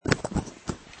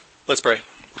Let's pray.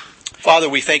 Father,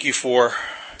 we thank you for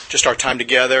just our time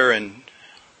together and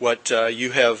what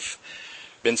you have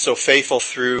been so faithful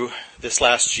through this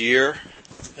last year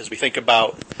as we think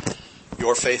about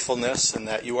your faithfulness and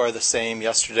that you are the same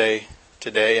yesterday,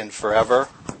 today, and forever.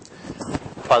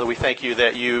 Father, we thank you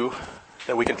that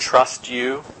we can trust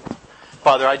you.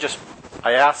 Father,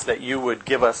 I ask that you would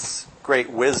give us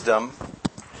great wisdom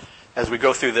as we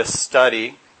go through this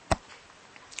study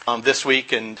this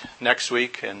week and next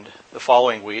week and the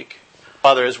following week.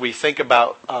 Father, as we think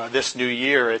about this new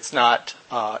year, it's not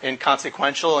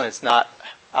inconsequential and it's not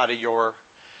out of your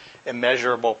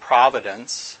immeasurable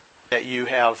providence that you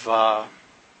have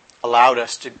allowed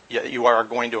us to, you are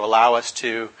going to allow us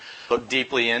to look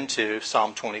deeply into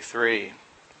Psalm 23.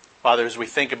 Father, as we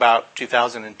think about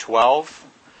 2012,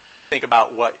 think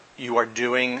about what you are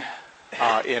doing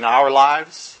in our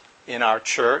lives, in our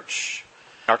church,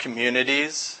 our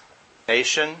communities,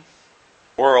 nation,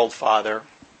 world, Father,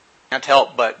 can't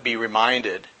help but be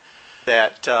reminded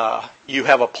that you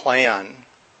have a plan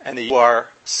and that you are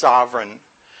sovereign, and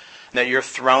that your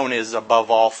throne is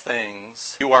above all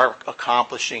things. You are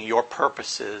accomplishing your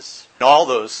purposes in all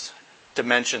those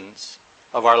dimensions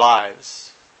of our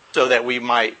lives so that we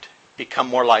might become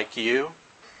more like you,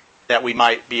 that we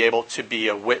might be able to be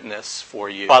a witness for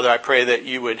you. Father, I pray that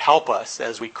you would help us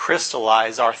as we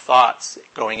crystallize our thoughts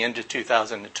going into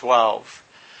 2012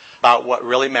 about what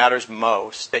really matters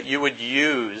most, that you would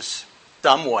use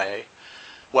some way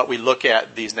what we look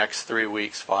at these next 3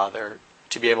 weeks, Father,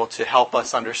 to be able to help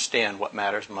us understand what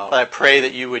matters most. I pray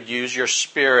that you would use your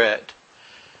Spirit,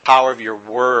 power of your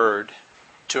Word,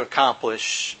 to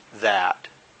accomplish that.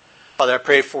 Father, I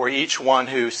pray for each one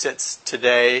who sits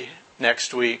today,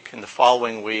 next week, and the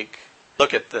following week,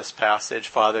 look at this passage,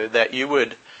 Father, that you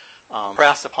would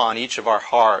press upon each of our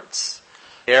hearts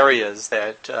areas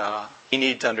that we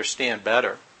need to understand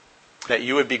better, that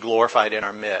you would be glorified in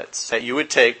our midst, that you would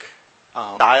take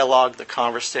dialogue, the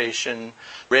conversation,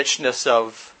 richness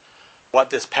of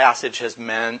what this passage has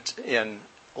meant in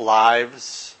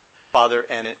lives, Father,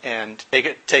 and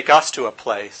take us to a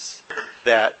place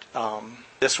that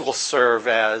this will serve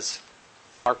as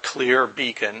our clear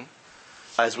beacon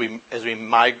as we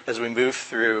move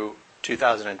through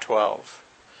 2012.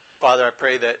 Father, I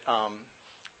pray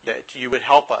that you would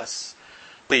help us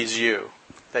please you,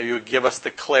 that you would give us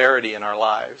the clarity in our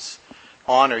lives,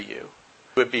 honor you,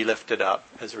 would be lifted up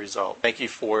as a result. Thank you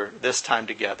for this time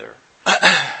together.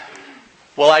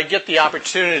 Well, I get the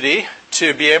opportunity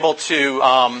to be able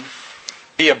to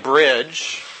be a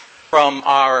bridge from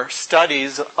our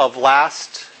studies of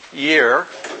last year,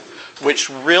 which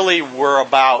really were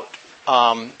about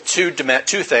two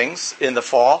things in the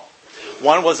fall.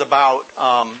 One was about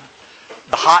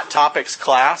the Hot Topics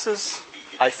classes.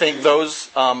 I think those,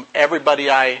 everybody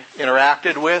I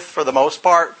interacted with, for the most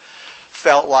part,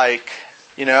 felt like,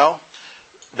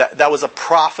 that was a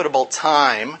profitable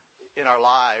time in our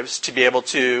lives to be able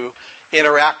to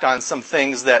interact on some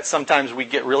things that sometimes we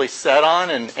get really set on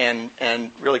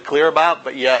and really clear about,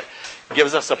 but yet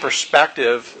gives us a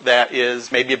perspective that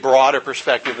is maybe a broader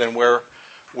perspective than where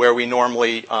we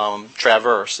normally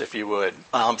traverse, if you would.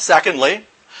 Secondly,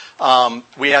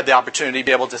 we had the opportunity to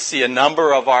be able to see a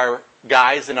number of our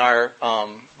guys in our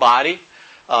body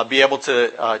be able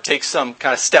to take some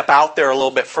kind of step out there a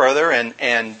little bit further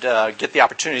and get the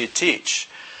opportunity to teach.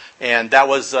 And that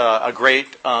was a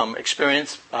great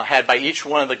experience had by each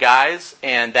one of the guys,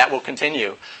 and that will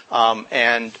continue.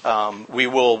 We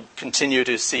will continue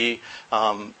to see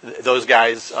those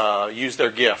guys use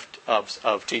their gift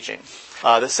of teaching.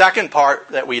 The second part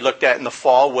that we looked at in the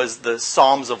fall was the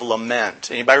Psalms of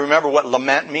Lament. Anybody remember what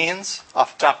lament means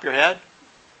off the top of your head?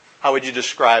 How would you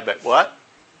describe it? What?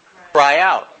 Cry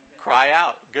out. Cry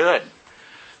out. Good.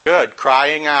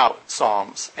 Crying out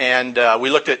Psalms. And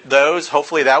we looked at those.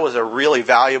 Hopefully that was a really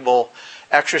valuable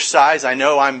exercise. I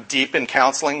know I'm deep in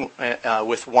counseling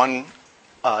with one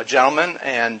gentleman,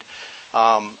 and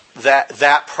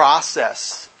that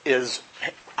process is,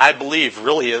 I believe,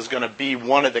 really is going to be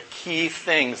one of the key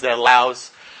things that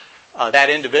allows that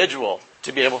individual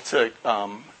to be able to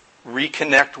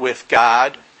reconnect with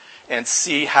God and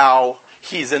see how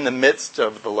he's in the midst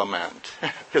of the lament.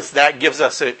 Because that gives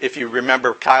us, if you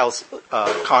remember Kyle's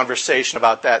conversation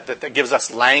about that gives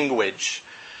us language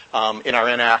in our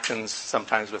interactions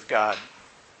sometimes with God.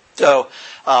 So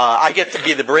I get to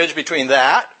be the bridge between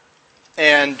that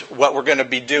and what we're going to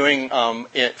be doing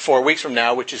 4 weeks from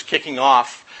now, which is kicking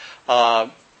off our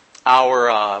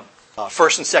 1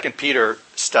 and 2 Peter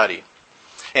study.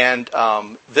 And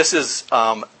this is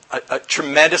a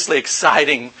tremendously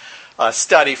exciting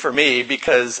study for me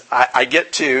because I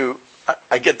get to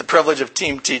I get the privilege of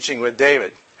team teaching with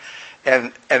David.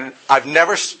 And I've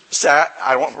never sat,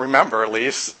 I don't remember at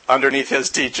least, underneath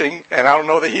his teaching, and I don't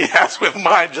know that he has with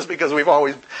mine, just because we've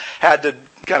always had to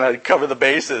kind of cover the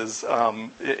bases. So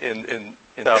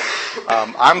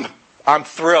I'm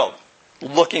thrilled,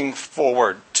 looking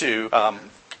forward to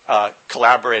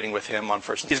collaborating with him on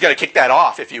First. He's going to kick that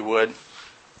off, if you would,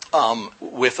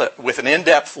 with an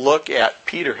in-depth look at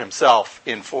Peter himself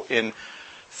in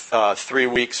 3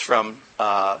 weeks from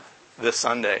this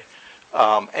Sunday.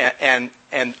 And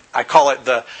I call it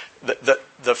the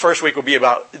first week will be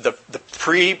about the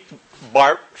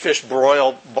pre-fish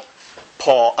broil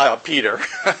Peter,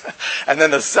 and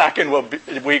then the second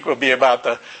week will be about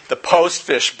the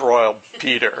post-fish broil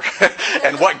Peter,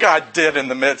 and what God did in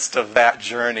the midst of that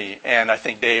journey. And I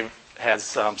think Dave has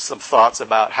some thoughts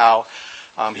about how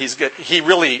he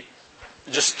really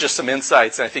just some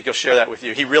insights, and I think he'll share that with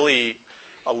you. He really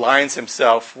aligns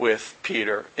himself with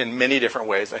Peter in many different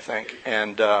ways, I think,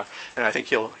 and I think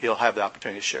he'll have the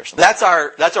opportunity to share some. That's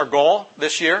our goal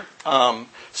this year.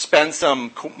 Spend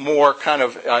some more kind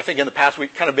of. I think in the past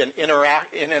we've kind of been in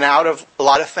and out of a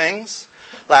lot of things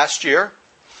last year,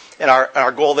 and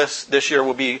our goal this year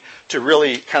will be to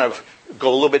really kind of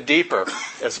go a little bit deeper,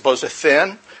 as opposed to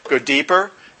thin. Go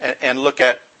deeper and look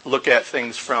at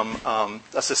things from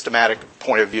a systematic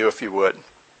point of view, if you would.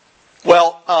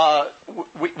 Well,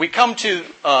 we come to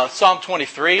Psalm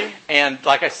 23, and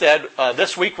like I said,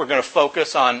 this week we're going to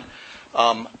focus on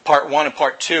part 1 and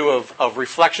part 2 of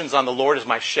Reflections on the Lord as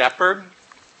My Shepherd.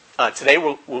 Today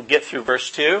we'll get through verse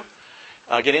 2,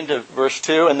 get into verse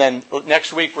 2, and then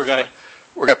next week we're going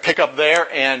to pick up there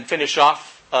and finish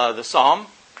off the psalm.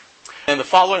 And the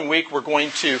following week we're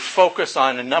going to focus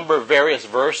on a number of various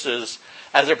verses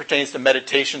as it pertains to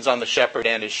meditations on the shepherd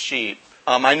and his sheep.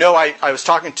 I know I was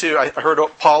talking to, I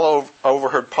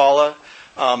overheard Paula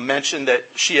mention that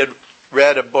she had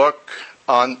read a book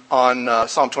on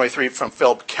Psalm 23 from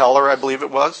Philip Keller, I believe it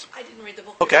was. I didn't read the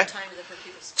book. Okay.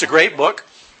 It's a great book.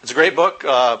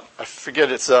 I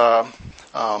forget its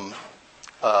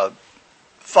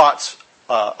thoughts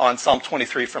on Psalm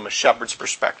 23 from a shepherd's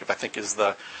perspective, I think is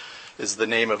the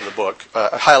name of the book.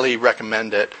 I highly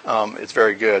recommend it. It's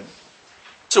very good.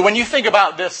 So when you think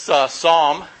about this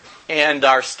psalm and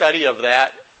our study of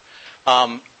that,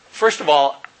 first of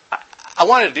all, I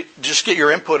wanted to just get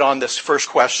your input on this first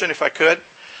question, if I could.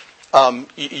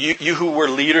 You who were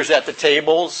leaders at the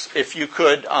tables, if you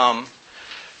could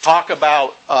talk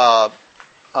about,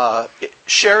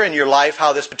 share in your life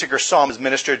how this particular psalm has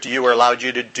ministered to you or allowed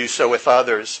you to do so with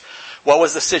others. What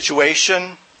was the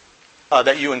situation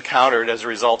that you encountered as a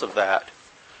result of that?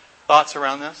 Thoughts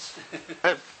around this?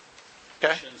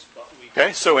 Okay.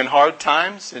 Okay, so in hard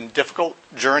times, in difficult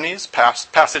journeys,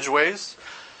 passageways,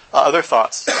 other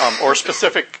thoughts, or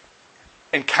specific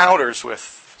encounters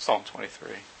with Psalm 23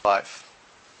 life.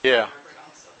 Yeah.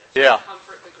 Yeah.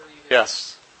 Comfort the grieving.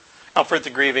 Yes. Comfort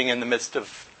the grieving in the midst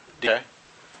of. Okay.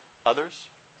 Others?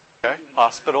 Okay.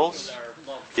 Hospitals?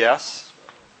 Yes.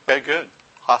 Okay, good.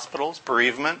 Hospitals,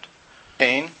 bereavement,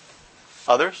 pain.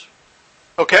 Others?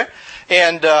 Okay.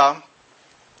 And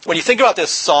when you think about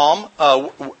this psalm,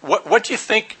 what do you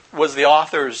think was the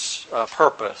author's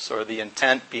purpose or the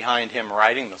intent behind him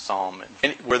writing the psalm?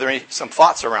 And were there some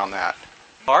thoughts around that?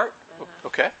 Art?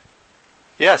 Okay.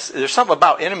 Yes, there's something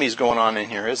about enemies going on in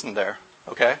here, isn't there?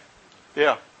 Okay.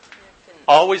 Yeah.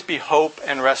 Always be hope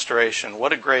and restoration.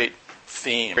 What a great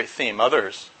theme. Great theme.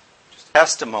 Others?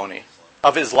 Testimony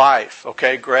of his life.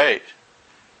 Okay, great.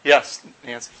 Yes,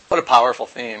 Nancy. What a powerful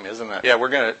theme, isn't it? Yeah, we're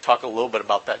going to talk a little bit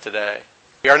about that today.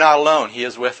 We are not alone. He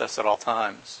is with us at all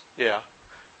times. Yeah.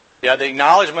 Yeah, the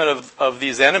acknowledgement of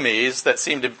these enemies that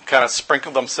seem to kind of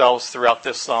sprinkle themselves throughout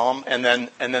this psalm, and then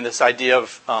this idea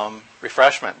of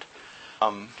refreshment.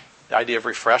 The idea of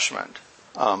refreshment.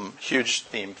 Huge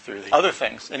theme through the other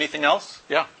things. Anything else?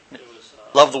 Yeah.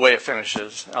 Love the way it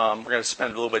finishes. We're going to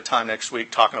spend a little bit of time next week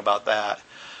talking about that.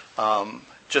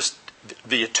 Just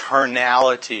the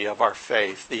eternality of our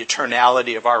faith, the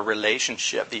eternality of our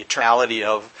relationship, the eternality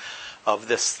of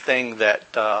this thing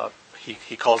that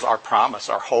he calls our promise,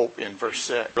 our hope in verse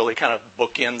 6. Really kind of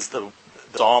bookends the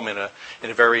psalm in a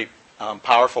very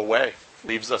powerful way.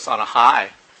 Leaves us on a high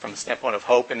from the standpoint of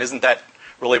hope. And isn't that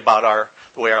really about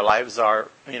the way our lives are?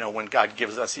 You know, when God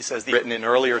gives us, he says, written in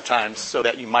earlier times so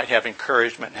that you might have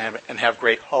encouragement and have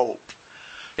great hope.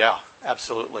 Yeah,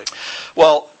 absolutely.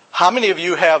 Well, how many of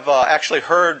you have actually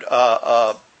heard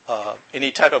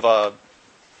any type of a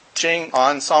teaching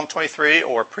on Psalm 23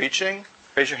 or preaching?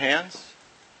 Raise your hands.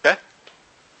 Okay.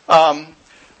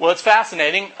 Well, it's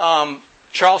fascinating.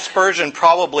 Charles Spurgeon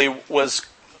probably was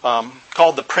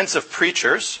called the Prince of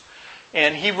Preachers.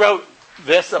 And he wrote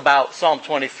this about Psalm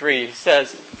 23. He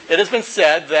says, "It has been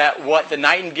said that what the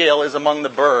nightingale is among the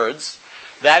birds,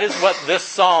 that is what this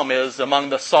psalm is among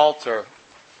the psalter.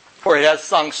 For it has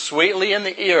sung sweetly in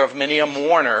the ear of many a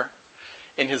mourner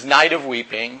in his night of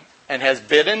weeping, and has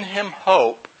bidden him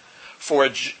hope for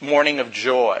a morning of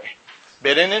joy."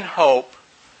 Bidden in hope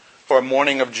for a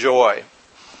morning of joy.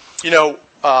 You know,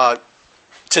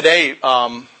 today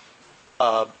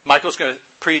Michael's going to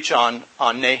preach on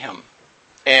Nahum.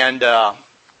 And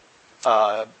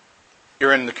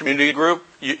you're in the community group,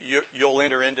 you'll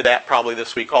enter into that probably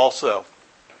this week also.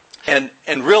 And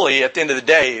really, at the end of the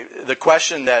day, the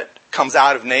question that comes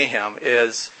out of Nahum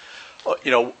is,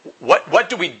 what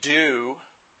do we do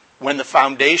when the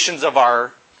foundations of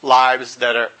our lives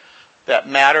that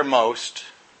matter most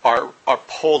are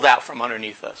pulled out from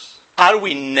underneath us? How do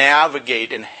we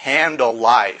navigate and handle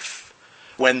life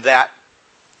when that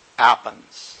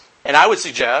happens? And I would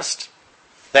suggest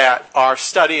that our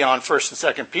study on 1st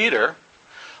and 2nd Peter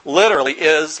literally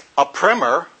is a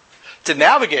primer to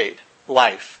navigate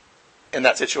life in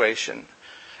that situation.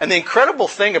 And the incredible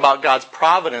thing about God's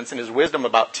providence and His wisdom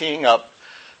about teeing up,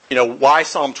 why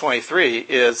Psalm 23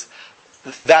 is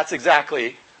that's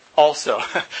exactly also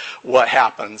what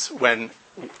happens when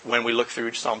we look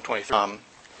through Psalm 23.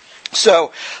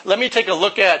 So let me take a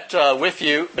look at with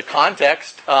you the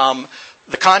context.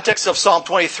 The context of Psalm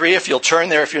 23, if you'll turn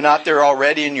there, if you're not there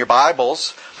already in your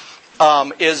Bibles,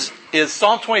 is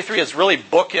Psalm 23 is really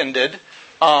bookended,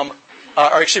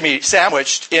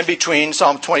 sandwiched in between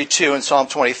Psalm 22 and Psalm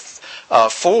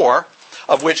 24,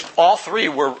 of which all three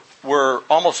were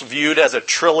almost viewed as a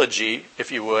trilogy,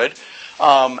 if you would,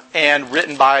 and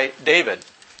written by David.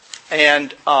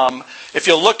 And if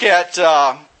you look at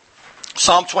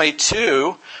Psalm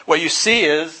 22, what you see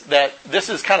is that this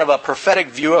is kind of a prophetic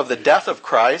view of the death of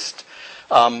Christ.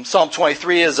 Psalm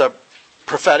 23 is a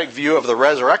prophetic view of the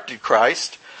resurrected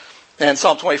Christ. And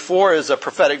Psalm 24 is a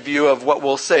prophetic view of what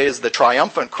we'll say is the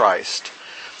triumphant Christ.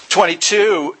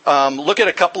 22, look at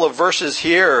a couple of verses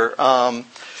here.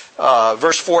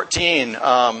 Verse 14,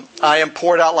 I am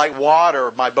poured out like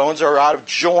water, my bones are out of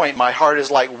joint, my heart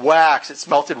is like wax, it's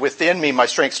melted within me, my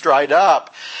strength's dried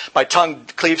up, my tongue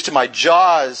cleaves to my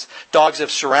jaws, dogs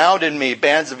have surrounded me,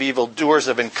 bands of evildoers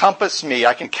have encompassed me,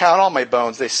 I can count all my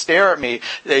bones, they stare at me,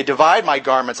 they divide my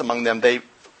garments among them,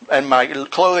 and my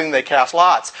clothing they cast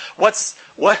lots. What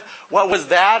was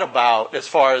that about as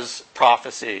far as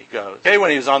prophecy goes? Okay,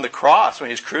 when he was on the cross, when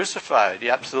he was crucified,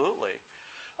 yeah, absolutely.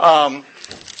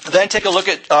 Then take a look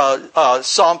at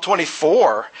Psalm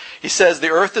 24. He says, the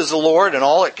earth is the Lord and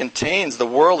all it contains, the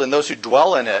world and those who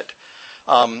dwell in it.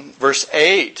 Verse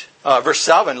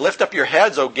 7, lift up your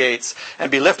heads, O gates, and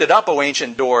be lifted up, O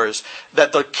ancient doors,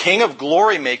 that the King of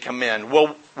glory may come in.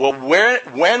 Well,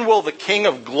 when will the King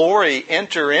of glory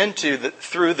enter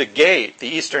through the gate, the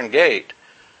eastern gate?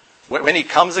 When he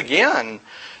comes again.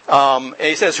 And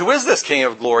he says, who is this King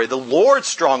of glory? The Lord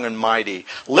strong and mighty.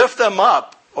 Lift them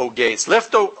up, O gates.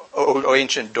 Lift, O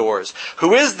ancient doors.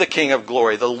 Who is the King of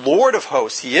glory? The Lord of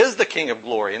hosts. He is the King of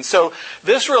glory. And so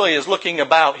this really is looking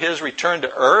about His return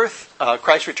to earth,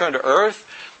 Christ's return to earth.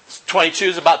 22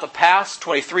 is about the past.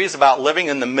 23 is about living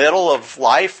in the middle of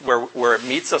life where it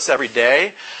meets us every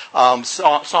day.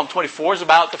 Psalm 24 is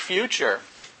about the future.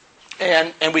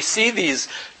 And we see these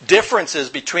differences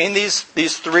between these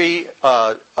three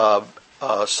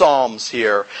psalms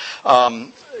here.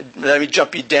 Let me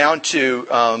jump you down to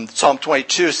Psalm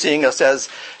 22, seeing us as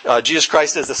Jesus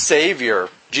Christ as the Savior.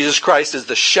 Jesus Christ is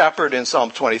the shepherd in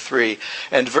Psalm 23.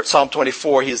 And Psalm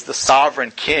 24, He's the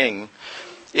sovereign King.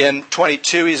 In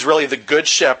 22, He's really the good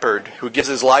shepherd who gives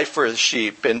His life for His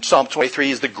sheep. In Psalm 23,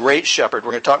 He's the great shepherd.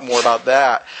 We're going to talk more about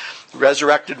that.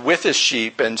 Resurrected with His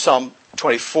sheep. In Psalm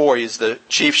 24, He's the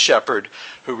chief shepherd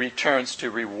who returns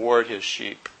to reward His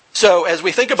sheep. So as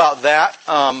we think about that,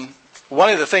 one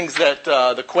of the things that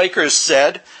the Quakers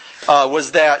said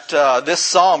was that this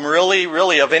psalm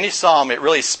really, of any psalm, it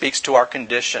really speaks to our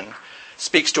condition.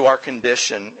 Speaks to our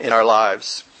condition in our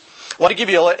lives. I want to give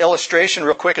you an illustration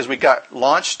real quick as we got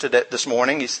launched this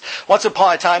morning. Once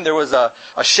upon a time, there was a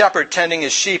shepherd tending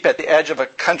his sheep at the edge of a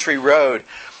country road.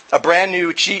 A brand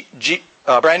new Jeep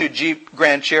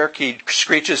Grand Cherokee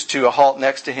screeches to a halt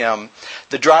next to him.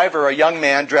 The driver, a young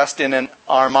man dressed in an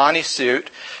Armani suit,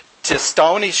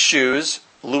 Tistoni shoes,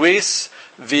 Louis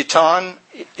Vuitton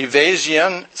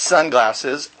Evasion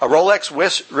sunglasses, a Rolex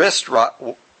wrist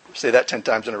say that 10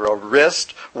 times in a row,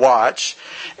 wrist watch,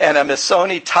 and a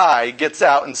Missoni tie, gets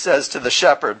out and says to the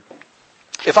shepherd,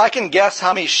 if I can guess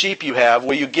how many sheep you have,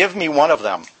 will you give me one of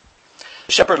them?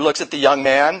 The shepherd looks at the young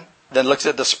man, then looks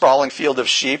at the sprawling field of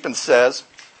sheep and says,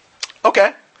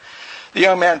 okay. The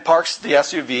young man parks the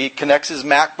SUV, connects his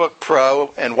MacBook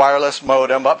Pro and wireless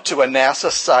modem up to a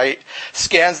NASA site,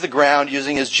 scans the ground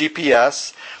using his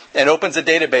GPS, and opens a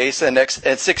database and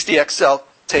 60 Excel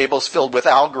tables filled with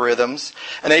algorithms.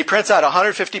 And then he prints out a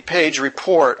 150-page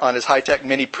report on his high-tech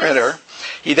mini printer.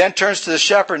 He then turns to the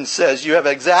shepherd and says, "You have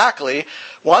exactly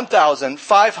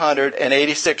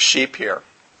 1,586 sheep here."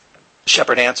 The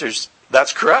shepherd answers,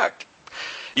 "That's correct.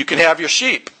 You can have your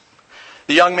sheep."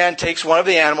 The young man takes one of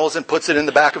the animals and puts it in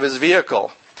the back of his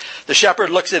vehicle. The shepherd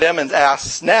looks at him and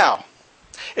asks, "Now,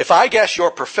 if I guess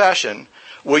your profession,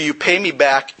 will you pay me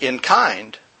back in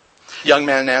kind?" The young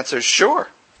man answers, "Sure."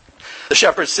 The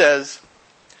shepherd says,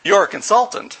 "You're a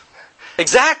consultant."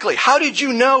 "Exactly. How did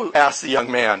you know?" asks the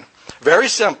young man. "Very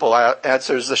simple,"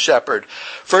 answers the shepherd.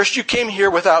 "First, you came here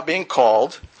without being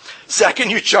called.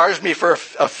 Second, you charged me for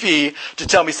a fee to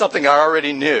tell me something I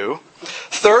already knew.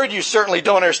 Third, you certainly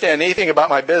don't understand anything about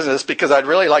my business because I'd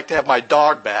really like to have my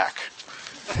dog back."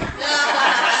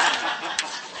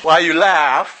 Why you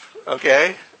laugh,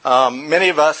 okay? Many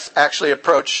of us actually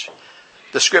approach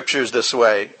the scriptures this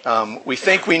way. We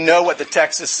think we know what the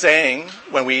text is saying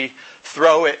when we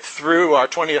throw it through our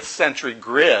 20th century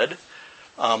grid,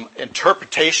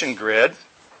 interpretation grid.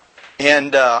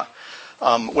 And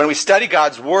when we study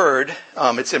God's Word,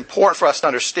 it's important for us to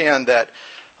understand that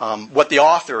what the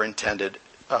author intended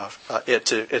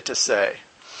it to say.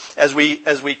 As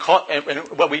we call, and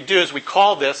what we do is we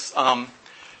call this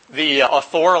the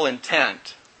authorial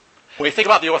intent. When we think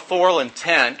about the authorial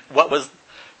intent,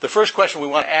 the first question we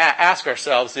want to ask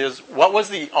ourselves is, what was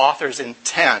the author's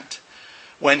intent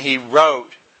when he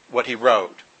wrote what he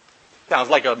wrote? Sounds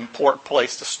like an important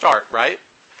place to start, right?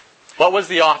 What was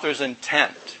the author's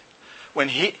intent? In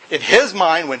his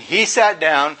mind, when he sat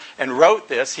down and wrote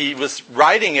this, he was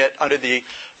writing it under the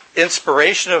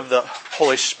inspiration of the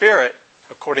Holy Spirit,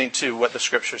 according to what the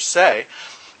scriptures say.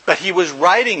 But he was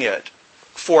writing it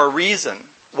for a reason.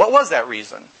 What was that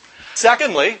reason?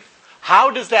 Secondly,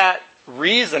 how does that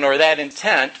reason or that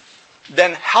intent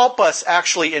then help us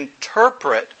actually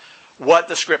interpret what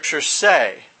the scriptures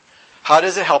say? How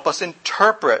does it help us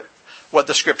interpret what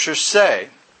the scriptures say?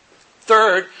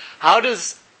 Third,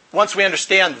 once we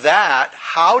understand that,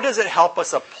 how does it help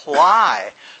us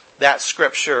apply that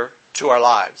scripture to our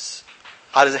lives?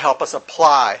 How does it help us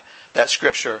apply that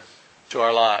scripture to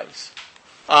our lives?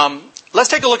 Let's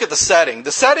take a look at the setting.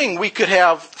 The setting, we could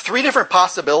have three different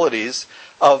possibilities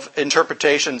of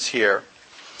interpretations here.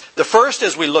 The first,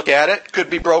 as we look at it, could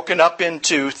be broken up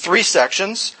into three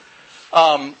sections.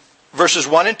 Verses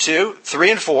 1 and 2,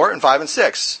 3 and 4, and 5 and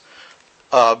 6.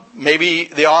 Maybe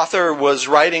the author was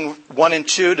writing 1 and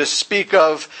 2 to speak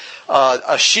of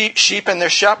sheep and their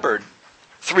shepherd.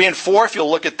 3 and 4, if you'll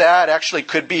look at that, actually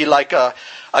could be like a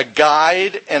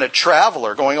guide and a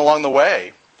traveler going along the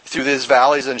way through these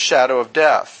valleys and shadow of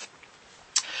death.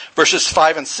 Verses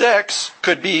 5 and 6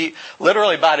 could be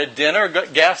literally about a dinner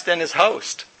guest and his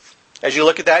host. As you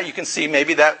look at that, you can see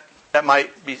maybe that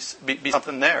might be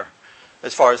something there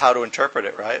as far as how to interpret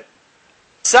it, right?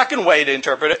 Second way to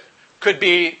interpret it could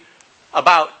be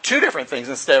about two different things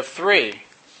instead of three.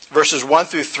 Verses 1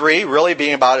 through 3 really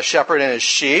being about a shepherd and his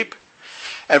sheep.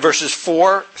 And verses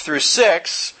 4 through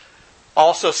 6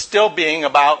 also still being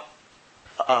about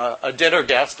a dinner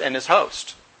guest and his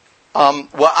host.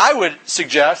 Well, I would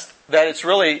suggest that it's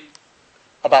really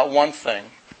about one thing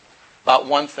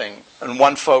and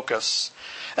one focus.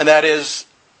 And that is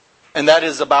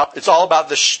about, it's all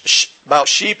about about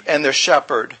sheep and their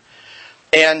shepherd.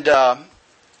 And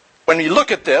when you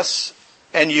look at this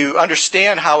and you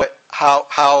understand how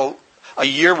a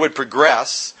year would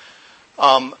progress,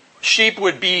 sheep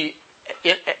would be,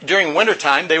 during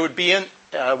wintertime, they would be in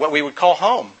what we would call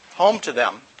home to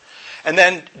them. And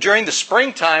then during the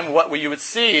springtime, what you would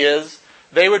see is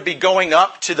they would be going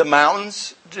up to the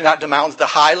mountains, not the mountains, the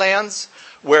highlands,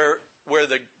 where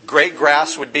the great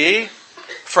grass would be,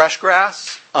 fresh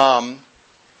grass.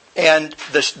 And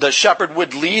the shepherd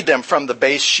would lead them from the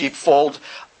base sheepfold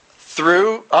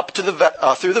through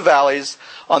the valleys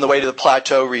on the way to the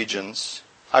plateau regions.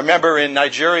 I remember in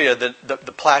Nigeria the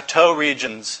plateau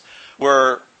regions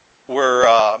were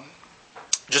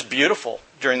just beautiful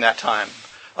during that time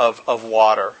of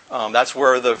water. That's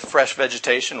where the fresh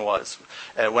vegetation was.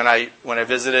 When I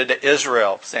visited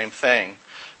Israel, same thing.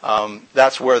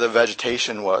 That's where the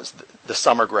vegetation was, the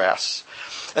summer grass.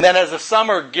 And then as the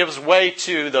summer gives way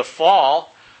to the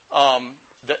fall,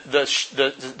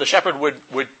 the shepherd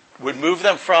would move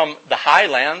them from the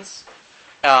highlands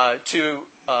to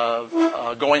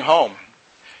going home.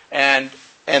 And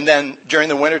then during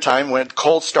the wintertime, when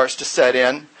cold starts to set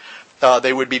in,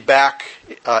 they would be back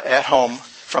at home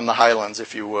from the highlands,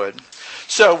 if you would.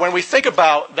 So when we think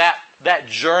about that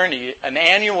journey, an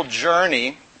annual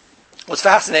journey, what's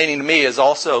fascinating to me is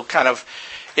also kind of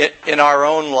in our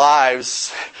own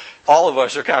lives, all of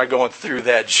us are kind of going through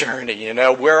that journey.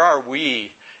 Where are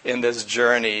we in this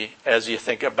journey as you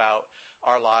think about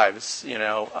our lives?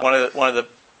 One of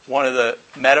the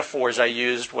metaphors I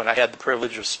used when I had the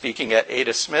privilege of speaking at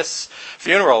Ada Smith's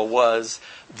funeral was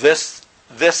this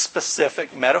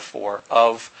specific metaphor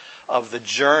of the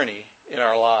journey in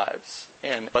our lives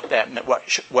and what that meant,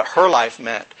 what her life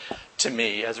meant to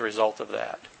me as a result of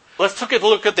that. Let's take a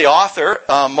look at the author.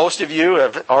 Most of you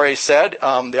have already said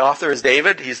the author is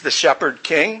David. He's the shepherd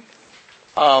king.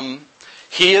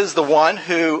 He is the one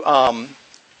who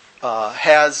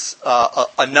has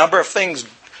a number of things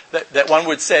that one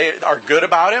would say are good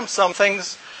about him. Some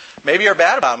things maybe are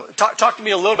bad about him. Talk to me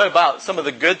a little bit about some of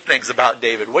the good things about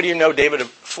David. What do you know David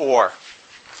for?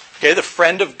 Okay, the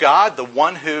friend of God, the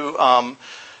one who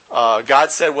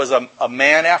God said was a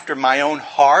man after my own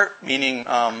heart, meaning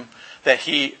that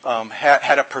he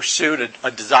had a pursuit,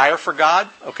 a desire for God.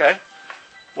 Okay,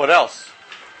 what else?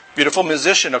 Beautiful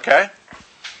musician. Okay,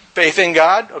 faith in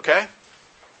God. Okay,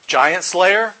 giant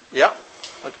slayer. Yep,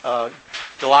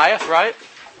 Goliath. Right.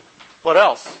 What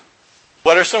else?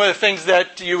 What are some of the things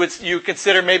that you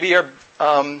consider maybe are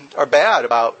bad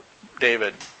about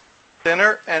David?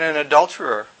 Sinner and an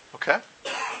adulterer. Okay.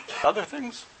 Other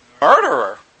things?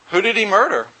 Murderer. Who did he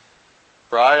murder?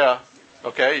 Uriah.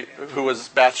 Okay. Who was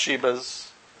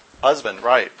Bathsheba's husband?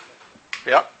 Right.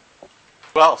 Yep.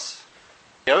 Who else?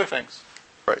 The other things.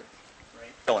 Right.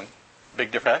 Killing. Big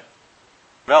difference.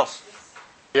 What else?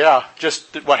 Yeah.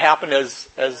 Just what happened as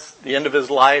the end of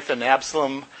his life, and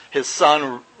Absalom, his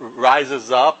son, rises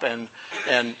up and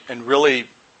really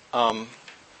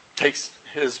takes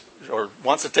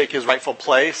wants to take his rightful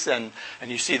place, and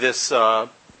you see this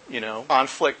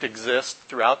conflict exist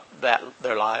throughout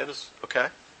their lives. Okay,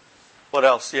 what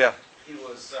else? Yeah, he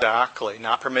was exactly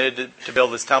not permitted to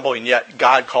build this temple, and yet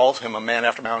God calls him a man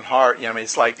after my own heart.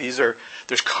 It's like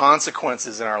there's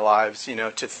consequences in our lives,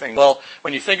 to things. Well,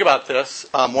 when you think about this,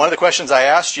 one of the questions I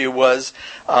asked you was,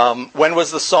 when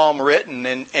was the psalm written?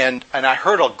 And I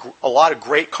heard a lot of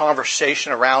great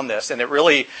conversation around this, and it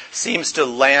really seems to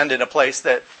land in a place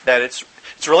that it's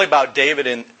really about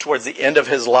David towards the end of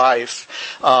his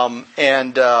life,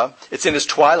 and it's in his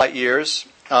twilight years.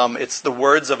 It's the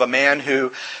words of a man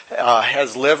who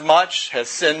has lived much, has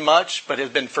sinned much, but has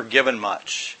been forgiven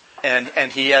much.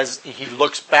 And he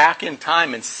looks back in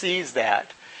time and sees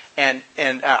that. And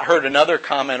I heard another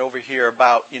comment over here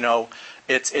about,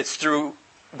 it's through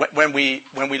when we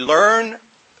learn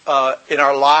in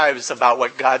our lives about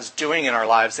what God's doing in our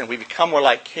lives and we become more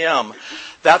like Him.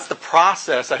 That's the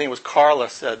process. I think it was Carla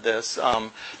said this.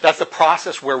 That's the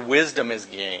process where wisdom is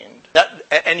gained.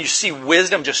 And you see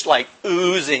wisdom just like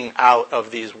oozing out of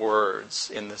these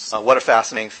words in this. What a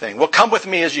fascinating thing. Well, come with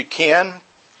me as you can.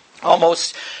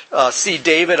 Almost see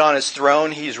David on his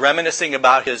throne. He's reminiscing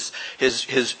about his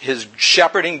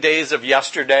shepherding days of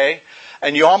yesterday.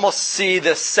 And you almost see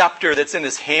this scepter that's in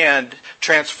his hand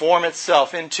transform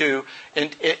itself into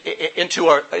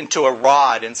a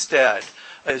rod instead.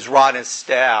 His rod and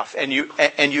staff, and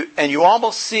you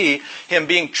almost see him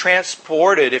being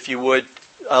transported, if you would,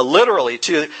 literally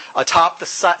to atop the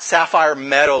sapphire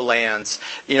meadowlands,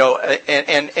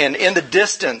 and in the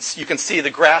distance you can see the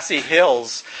grassy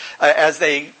hills as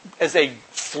they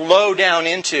flow down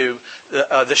into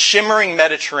the shimmering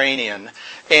Mediterranean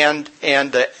and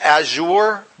the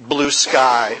azure blue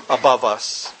sky above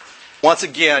us. Once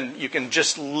again, you can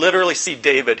just literally see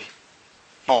David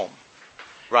home,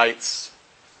 writes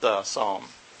the psalm.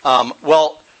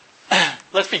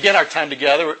 Let's begin our time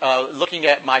together looking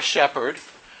at my shepherd.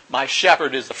 My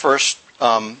shepherd is the first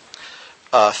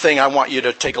thing I want you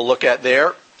to take a look at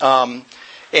there. And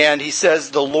he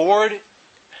says, the Lord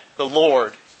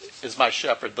is my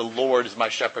shepherd. The Lord is my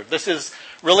shepherd. This is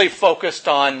really focused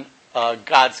on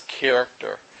God's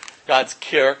character. God's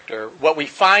character. What we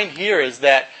find here is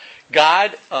that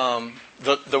God, when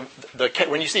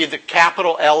you see the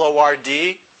capital Lord,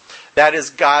 that is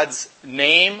God's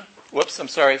name.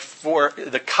 For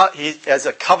He as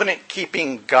a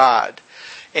covenant-keeping God.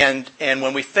 And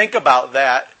when we think about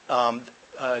that,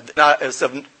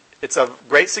 it's of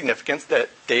great significance that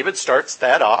David starts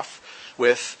that off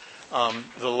with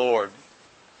the Lord.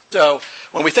 So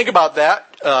when we think about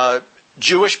that,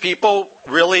 Jewish people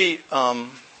really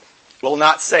will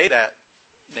not say that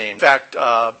name. In fact,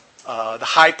 the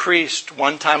high priest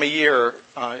one time a year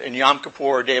in Yom Kippur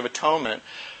or Day of Atonement,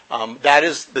 that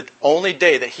is the only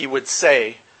day that he would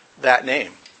say that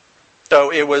name. So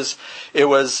it was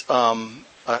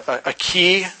a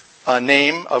key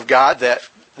name of God that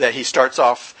he starts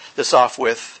this off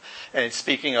with, and it's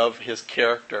speaking of his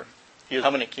character. He is a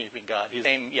covenant-keeping God. He's the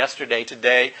same yesterday,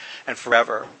 today, and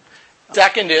forever.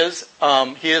 Second is,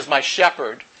 he is my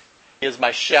shepherd. He is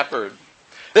my shepherd.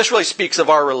 This really speaks of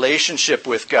our relationship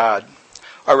with God.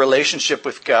 Our relationship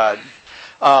with God.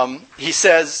 He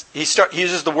uses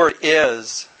the word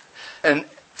is. And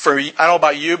I don't know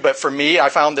about you, but for me, I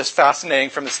found this fascinating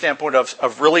from the standpoint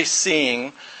of really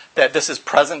seeing that this is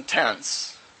present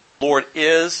tense. Lord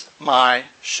is my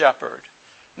shepherd.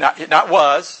 Not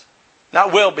was,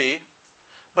 not will be,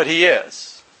 but he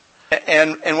is.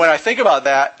 And when I think about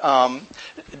that,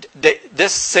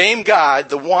 this same God,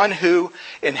 the one who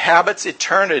inhabits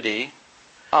eternity,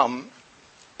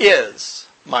 is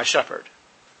my shepherd.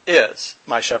 Is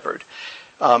my shepherd.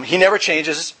 He never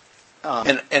changes.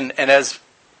 And as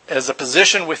a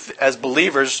position as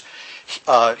believers,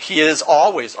 he is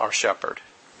always our shepherd.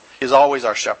 He is always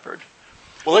our shepherd.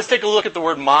 Well, let's take a look at the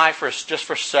word my just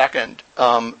for a second.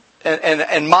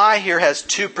 And my here has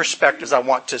two perspectives I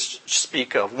want to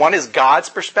speak of. One is God's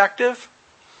perspective,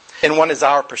 and one is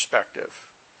our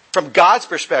perspective. From God's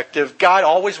perspective, God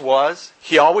always was,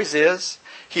 he always is,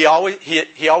 he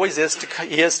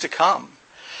is to come.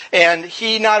 And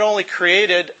he not only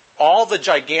created all the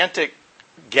gigantic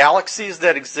galaxies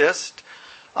that exist,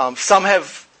 some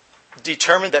have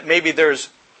determined that maybe there's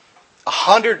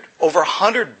over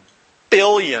 100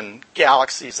 billion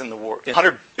galaxies in the world.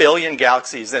 100 billion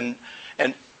galaxies, and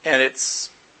it's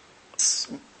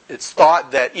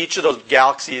thought that each of those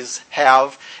galaxies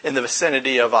have in the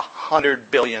vicinity of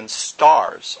 100 billion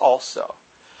stars also.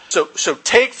 So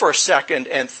take for a second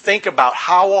and think about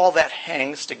how all that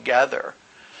hangs together.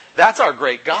 That's our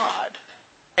great God.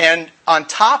 And on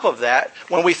top of that,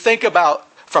 when we think about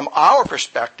from our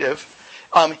perspective,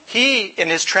 he, in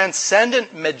his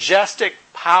transcendent, majestic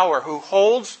power, who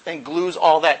holds and glues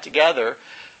all that together,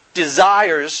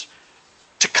 desires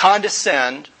to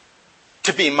condescend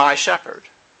to be my shepherd.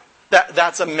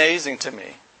 That's amazing to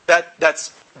me.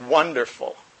 That's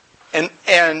wonderful.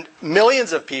 And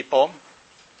millions of people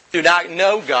do not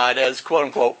know God as, quote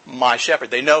unquote, my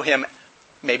shepherd. They know him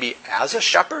maybe as a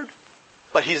shepherd,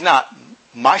 but he's not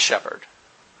my shepherd.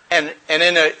 And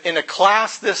in a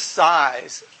class this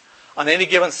size, on any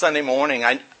given Sunday morning,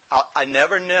 I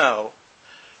never know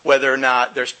whether or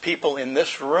not there's people in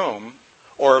this room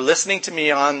or listening to me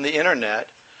on the internet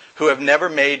who have never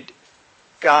made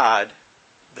God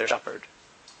their shepherd.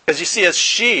 Because you see, as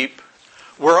sheep,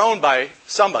 we're owned by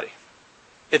somebody.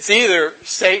 It's either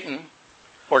Satan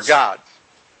or God.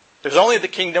 There's only the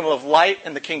kingdom of light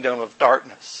and the kingdom of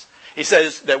darkness. He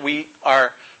says that we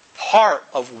are part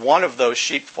of one of those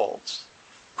sheepfolds.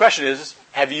 The question is,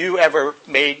 have you ever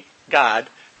made God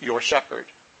your shepherd?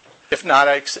 If not,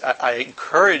 I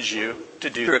encourage you to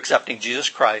do through accepting Jesus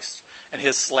Christ and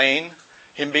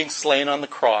him being slain on the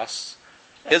cross,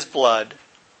 his blood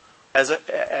as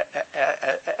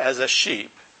a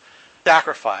sheep,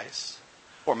 sacrifice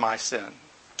for my sin.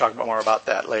 Talk more about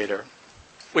that later.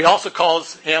 We also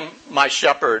calls him my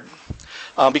shepherd.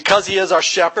 Because he is our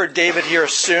shepherd, David here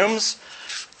assumes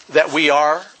that we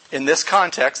are, in this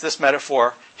context, this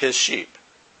metaphor, his sheep.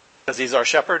 Because he's our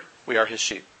shepherd, we are his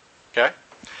sheep. Okay?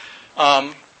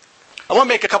 I want to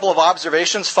make a couple of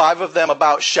observations, 5 of them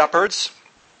about shepherds.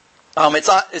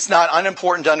 It's not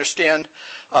unimportant to understand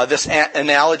this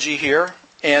analogy here,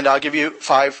 and I'll give you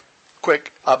 5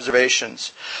 quick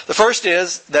observations. The first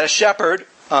is that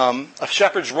a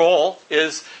shepherd's role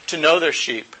is to know their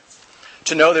sheep.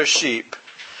 To know their sheep.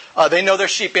 They know their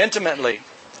sheep intimately.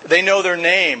 They know their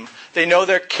name. They know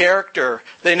their character.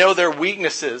 They know their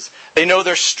weaknesses. They know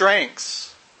their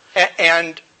strengths.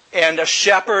 And a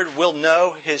shepherd will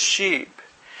know his sheep.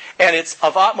 And it's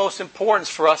of utmost importance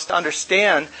for us to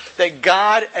understand that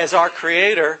God, as our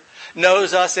Creator,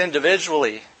 knows us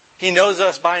individually. He knows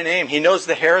us by name. He knows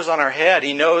the hairs on our head.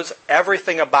 He knows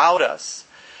everything about us.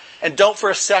 And don't for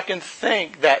a second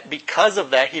think that because of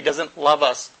that, He doesn't love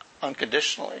us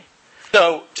unconditionally.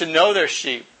 So, to know their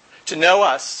sheep, to know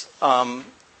us,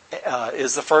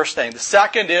 is the first thing. The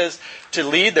second is to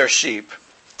lead their sheep.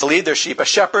 To lead their sheep. A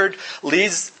shepherd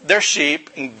leads their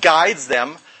sheep and guides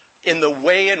them in the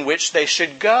way in which they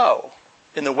should go.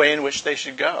 In the way in which they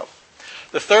should go.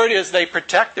 The third is they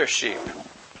protect their sheep.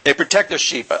 They protect their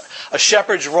sheep. A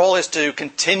shepherd's role is to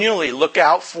continually look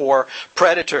out for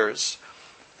predators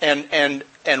and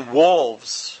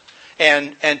wolves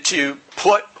and to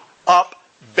put up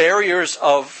barriers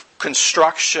of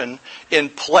construction in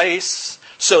place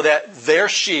so that their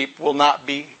sheep will not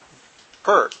be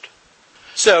hurt.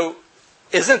 So,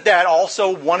 isn't that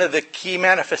also one of the key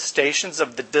manifestations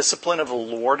of the discipline of the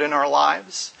Lord in our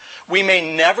lives? We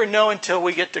may never know until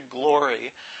we get to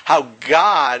glory how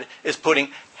God is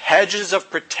putting hedges of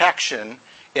protection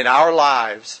in our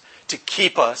lives to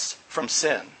keep us from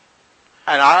sin.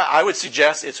 And I would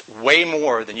suggest it's way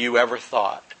more than you ever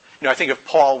thought. I think of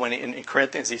Paul when in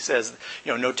Corinthians he says,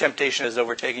 no temptation has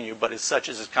overtaken you, but as such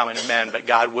as is common to men. But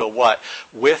God will what?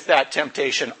 With that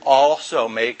temptation also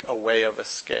make a way of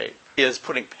escape. He is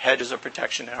putting hedges of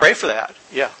protection in. Pray for that.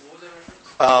 Yeah.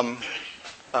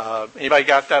 Anybody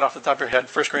got that off the top of your head?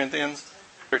 1 Corinthians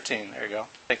 13. There you go.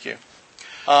 Thank you.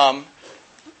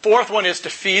 Fourth one is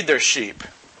to feed their sheep.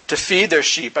 To feed their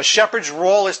sheep. A shepherd's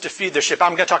role is to feed their sheep.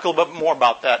 I'm going to talk a little bit more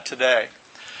about that today.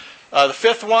 The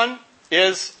fifth one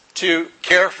is to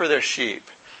care for their sheep.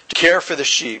 To care for the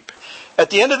sheep. At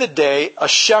the end of the day, a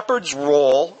shepherd's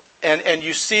role, and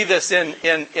you see this in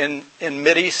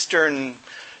Mideastern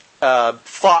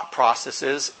thought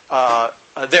processes,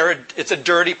 it's a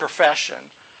dirty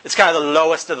profession. It's kind of the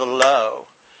lowest of the low.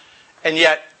 And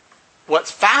yet, what's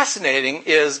fascinating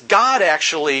is God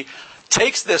actually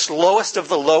takes this lowest of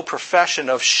the low profession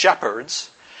of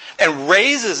shepherds and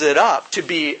raises it up to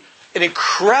be an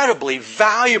incredibly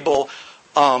valuable,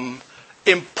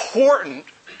 important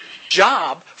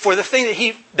job for the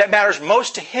thing that matters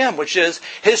most to him, which is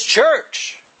his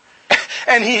church.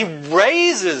 And he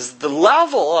raises the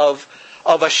level of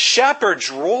a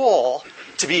shepherd's role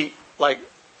to be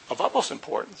of utmost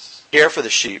importance. Care for the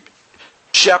sheep.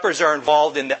 Shepherds are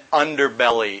involved in the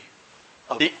underbelly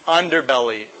of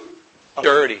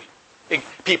dirty.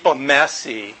 People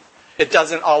messy. It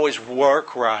doesn't always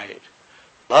work right.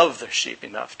 Love their sheep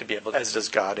enough to be able, as does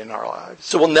God in our lives.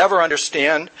 So we'll never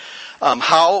understand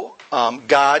how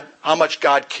much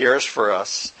God cares for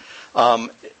us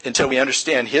until we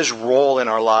understand His role in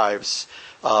our lives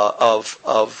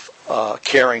of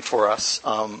caring for us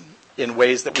in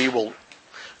ways that we will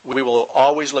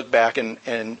always look back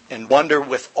and wonder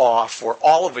with awe for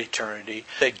all of eternity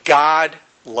that God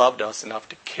loved us enough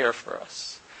to care for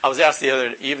us. I was asked the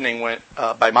other evening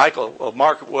by Michael, well,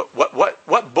 Mark, what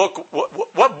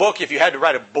book, if you had to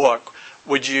write a book,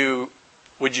 would you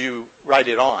write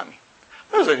it on?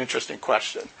 That was an interesting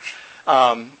question.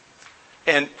 And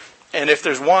if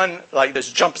there's one like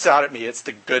this jumps out at me, it's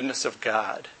the goodness of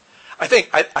God. I think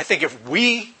if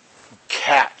we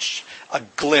catch a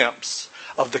glimpse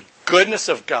of the goodness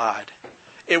of God,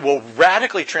 it will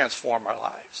radically transform our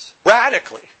lives.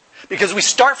 Radically. Because we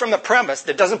start from the premise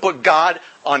that doesn't put God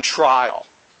on trial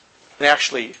and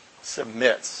actually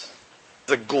submits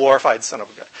the glorified Son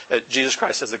of God. Jesus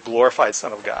Christ as the glorified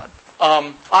Son of God.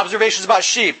 Observations about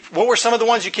sheep. What were some of the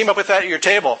ones you came up with at your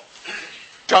table?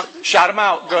 Shout them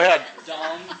out. Go ahead.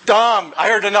 Dumb. I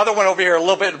heard another one over here, a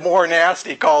little bit more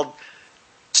nasty, called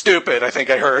stupid, I think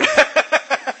I heard.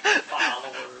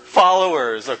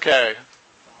 Followers, okay.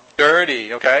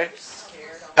 Dirty, okay.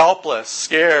 Helpless,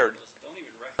 scared.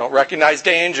 Don't recognize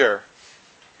danger.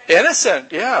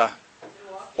 Innocent, yeah.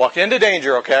 Walk into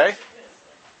danger, okay.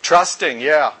 Trusting,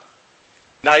 yeah.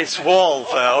 Nice wool,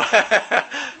 though.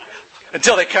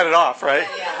 Until they cut it off, right?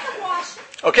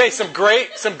 Okay, some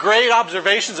great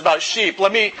observations about sheep.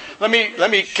 Let me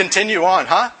continue on,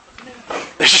 huh?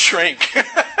 Shrink.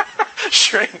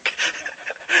 Shrink.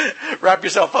 Wrap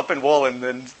yourself up in wool and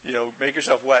then, make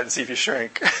yourself wet and see if you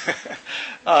shrink.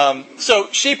 So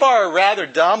sheep are rather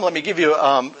dumb. Let me give you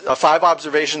 5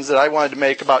 observations that I wanted to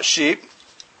make about sheep.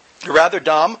 They're rather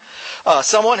dumb.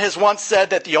 Someone has once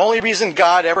said that the only reason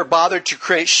God ever bothered to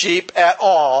create sheep at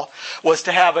all was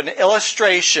to have an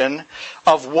illustration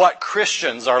of what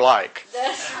Christians are like.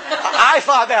 I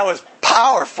thought that was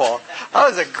powerful. That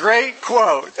was a great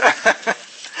quote.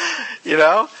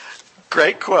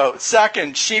 Great quote.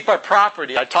 Second, sheep are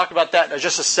property. I talked about that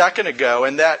just a second ago,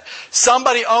 and that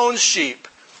somebody owns sheep.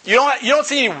 You don't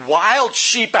see any wild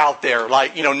sheep out there,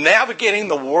 navigating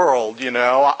the world,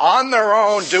 on their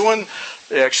own,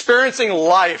 experiencing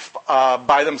life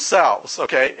by themselves.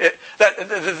 Okay,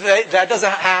 that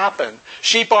doesn't happen.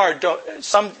 Sheep are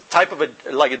some type of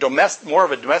more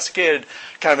of a domesticated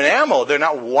kind of an animal. They're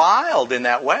not wild in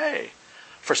that way.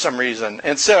 For some reason.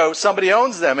 And so somebody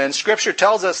owns them. And Scripture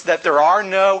tells us that there are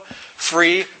no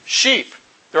free sheep.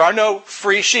 There are no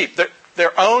free sheep.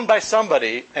 They're owned by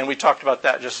somebody, and we talked about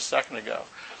that just a second ago.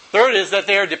 Third is that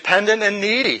they are dependent and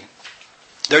needy.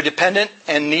 They're dependent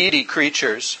and needy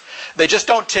creatures. They just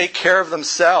don't take care of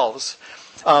themselves.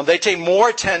 They take more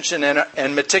attention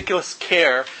and meticulous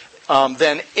care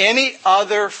than any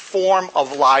other form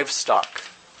of livestock.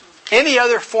 Any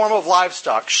other form of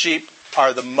livestock, sheep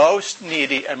are the most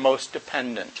needy and most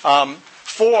dependent.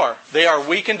 4, they are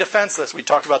weak and defenseless. We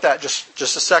talked about that just a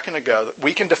second ago.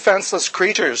 Weak and defenseless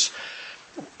creatures,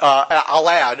 I'll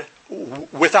add,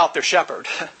 without their shepherd.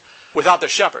 Without their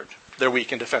shepherd, they're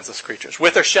weak and defenseless creatures.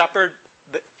 With their shepherd,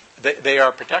 they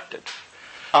are protected.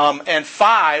 And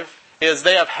 5 is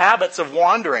they have habits of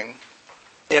wandering.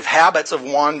 They have habits of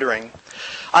wandering.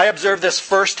 I observed this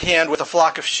firsthand with a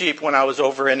flock of sheep when I was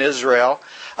over in Israel.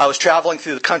 I was traveling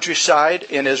through the countryside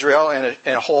in Israel, and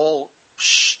a whole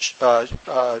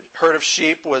herd of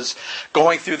sheep was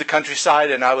going through the countryside,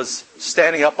 and I was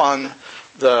standing up on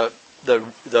the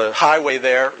highway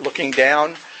there, looking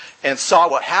down, and saw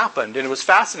what happened. And it was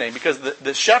fascinating because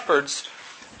the shepherds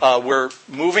were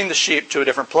moving the sheep to a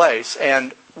different place,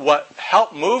 and what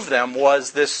helped move them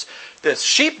was this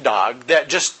sheepdog that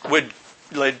just would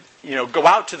go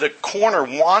out to the corner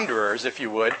wanderers, if you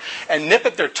would, and nip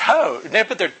at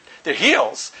their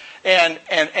heels, and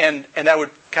that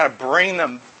would kind of bring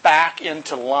them back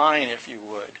into line, if you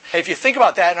would. If you think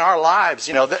about that in our lives,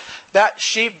 that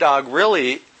sheepdog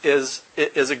really is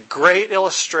a great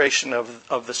illustration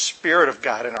of the Spirit of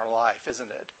God in our life,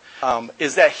 isn't it?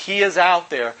 Is that He is out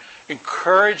there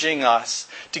encouraging us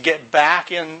to get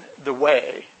back in the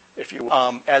way, if you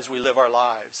will, as we live our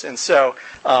lives. And so,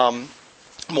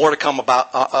 more to come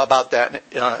about that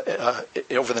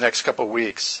over the next couple of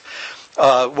weeks.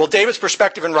 Well, David's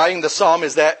perspective in writing the psalm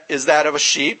is that of a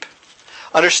sheep.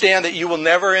 Understand that you will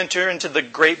never enter into the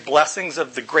great blessings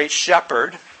of the great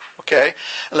shepherd, okay,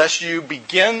 unless you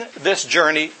begin this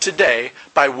journey today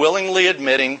by willingly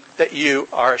admitting that you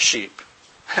are a sheep.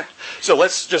 So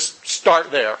let's just start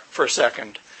there for a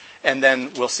second, and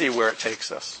then we'll see where it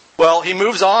takes us. Well, he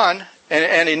moves on,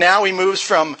 and now he moves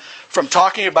from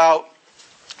talking about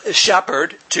a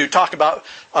shepherd to talk about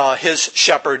his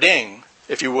shepherding,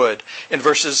 if you would, in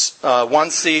verses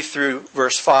 1c through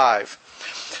verse 5.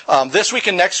 This week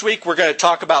and next week, we're going to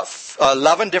talk about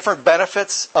 11 different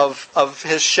benefits of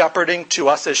his shepherding to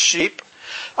us as sheep.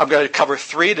 I'm going to cover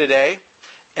 3 today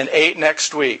and 8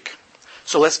 next week.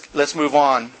 So let's move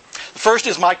on. The first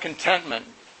is my contentment.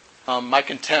 My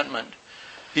contentment.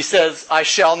 He says, I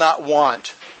shall not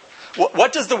want.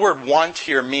 What does the word want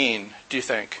here mean, do you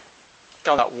think?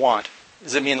 Shall not want.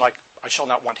 Does it mean like, I shall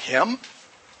not want him?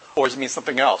 Or does it mean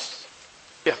something else?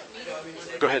 Yeah.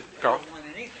 Go ahead, Carl.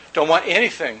 Don't want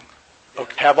anything.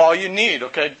 Okay. Have all you need.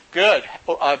 Okay, good.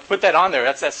 Put that on there.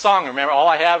 That's that song. Remember, all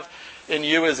I have in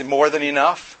you is more than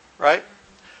enough, right?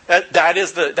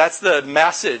 That's the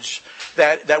message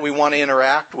that we want to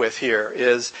interact with here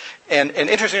is, and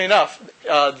interestingly enough,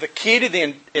 the key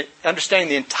to understanding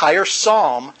the entire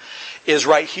psalm is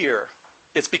right here.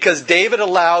 It's because David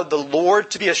allowed the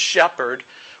Lord to be a shepherd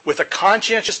with a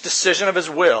conscientious decision of his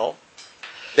will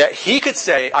that he could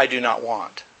say, I do not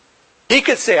want. He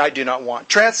could say, I do not want.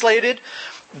 Translated,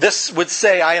 this would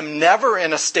say, I am never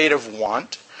in a state of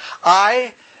want.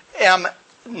 I am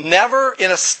never in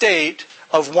a state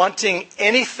of wanting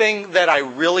anything that I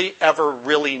really ever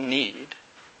really need.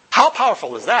 How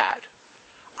powerful is that?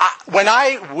 When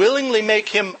I willingly make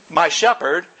him my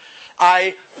shepherd,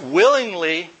 I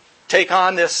willingly take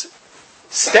on this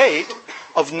state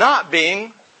of not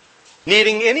needing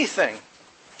anything.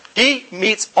 He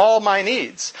meets all my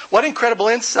needs. What incredible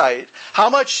insight. How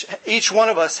much each one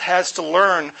of us has to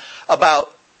learn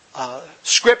about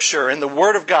Scripture and the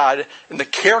Word of God and the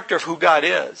character of who God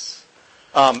is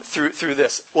through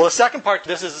this. Well, the second part to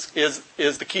this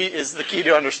is the key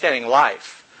to understanding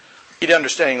life. Key to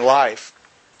understanding life.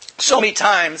 So many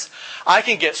times I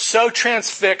can get so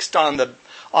transfixed on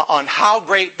how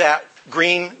great that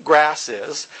green grass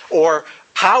is, or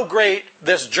how great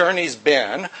this journey's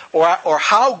been, or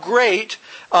how great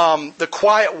the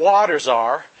quiet waters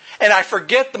are, and I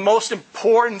forget the most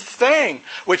important thing,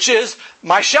 which is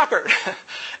my shepherd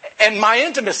and my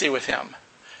intimacy with him.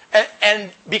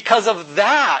 And because of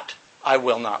that, I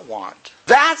will not want.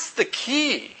 That's the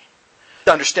key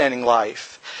to understanding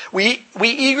life. We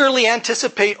eagerly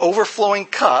anticipate overflowing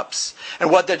cups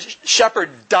and what the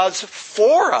shepherd does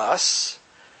for us,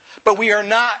 but we are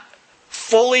not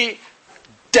fully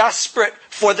desperate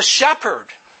for the shepherd.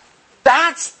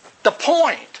 That's the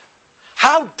point.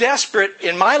 How desperate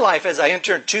in my life as I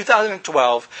enter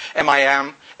 2012 am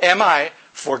I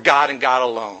for God and God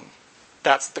alone?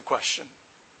 That's the question.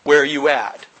 Where are you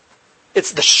at?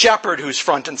 It's the shepherd who's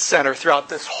front and center throughout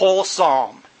this whole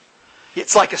psalm.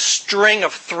 It's like a string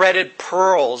of threaded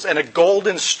pearls and a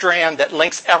golden strand that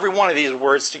links every one of these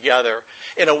words together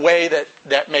in a way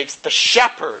that makes the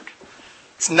shepherd.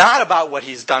 It's not about what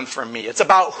he's done for me. It's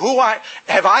about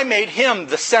have I made him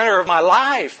the center of my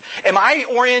life? Am I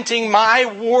orienting my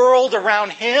world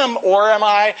around him, or am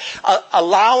I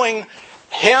allowing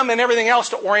him and everything else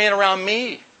to orient around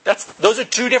me? Those are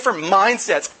two different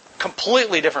mindsets,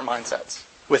 completely different mindsets.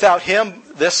 Without him,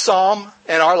 this psalm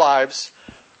and our lives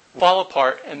fall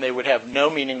apart and they would have no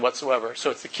meaning whatsoever. So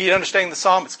it's the key to understanding the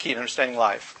psalm. It's the key to understanding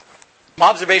life. Some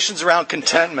observations around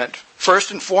contentment.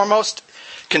 First and foremost,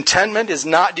 contentment is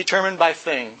not determined by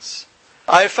things.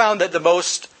 I have found that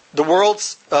the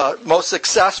world's most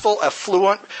successful,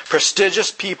 affluent,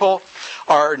 prestigious people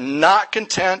are not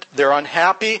content, they're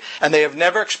unhappy, and they have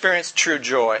never experienced true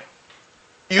joy.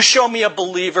 You show me a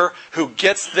believer who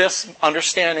gets this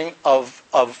understanding of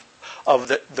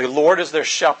the Lord as their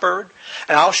shepherd,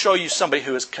 and I'll show you somebody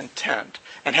who is content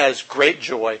and has great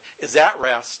joy, is at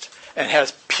rest, and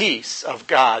has peace of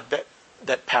God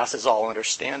that passes all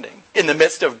understanding. In the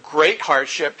midst of great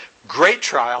hardship, great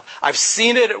trial, I've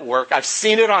seen it at work, I've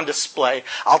seen it on display.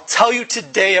 I'll tell you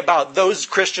today about those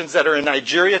Christians that are in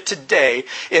Nigeria today,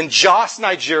 in Jos,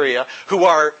 Nigeria, who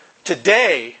are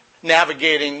today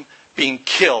navigating being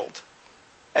killed.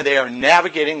 And they are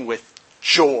navigating with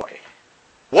joy.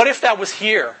 What if that was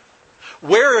here?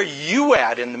 Where are you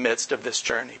at in the midst of this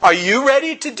journey? Are you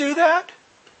ready to do that?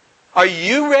 Are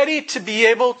you ready to be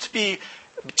able to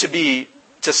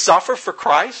suffer for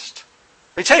Christ?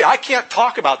 Let me tell you, I can't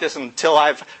talk about this until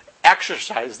I've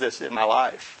exercised this in my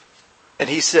life. And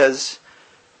he says,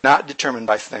 not determined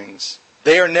by things.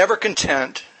 They are never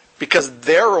content because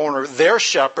their owner, their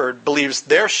shepherd, believes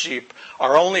their sheep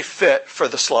are only fit for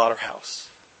the slaughterhouse.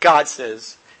 God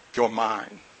says, you're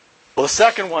mine. Well, the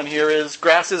second one here is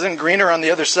grass isn't greener on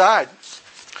the other side.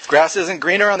 Grass isn't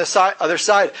greener on the other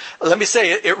side. Let me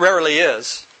say, it rarely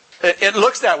is. It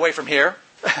looks that way from here,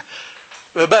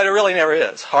 but it really never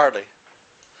is, hardly.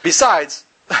 Besides,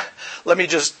 let me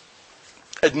just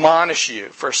admonish you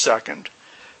for a second.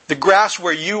 The grass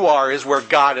where you are is where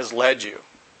God has led you.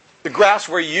 The grass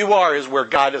where you are is where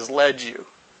God has led you.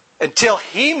 Until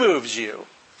He moves you,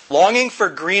 longing for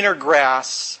greener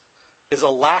grass is a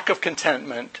lack of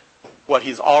contentment. What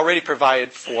He's already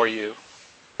provided for you,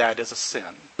 that is a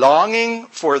sin. Longing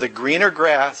for the greener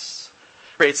grass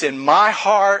creates in my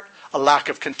heart a lack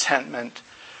of contentment,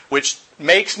 which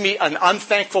makes me an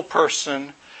unthankful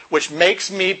person, which makes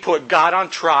me put God on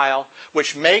trial,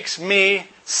 which makes me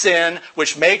sin,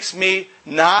 which makes me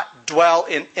not dwell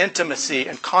in intimacy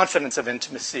and confidence of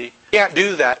intimacy. You can't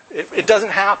do that. It doesn't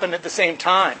happen at the same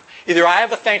time. Either I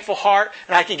have a thankful heart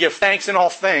and I can give thanks in all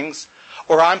things,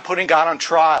 or I'm putting God on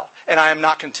trial and I am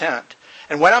not content.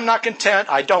 And when I'm not content,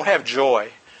 I don't have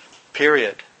joy.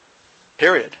 Period.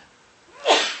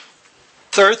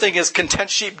 Third thing is content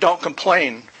sheep don't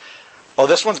complain. Well,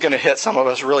 this one's going to hit some of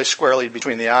us really squarely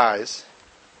between the eyes.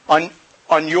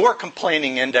 On your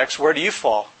complaining index, where do you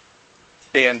fall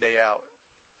day in, day out?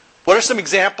 What are some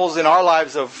examples in our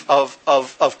lives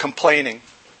of complaining?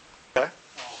 Okay?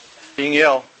 Being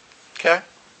ill. Okay?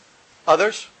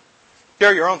 Others?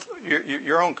 Share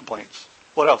your own complaints.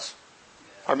 What else?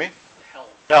 Pardon me?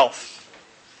 Health.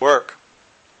 Work.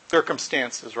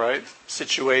 Circumstances, right?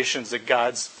 Situations that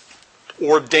God's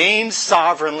ordained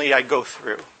sovereignly I go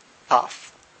through.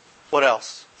 Tough. What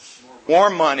else? More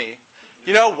money.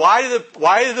 You know, why do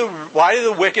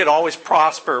the wicked always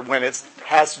prosper when it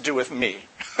has to do with me?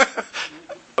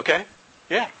 Okay?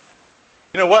 Yeah.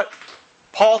 You know what?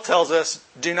 Paul tells us,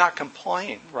 do not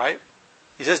complain, right?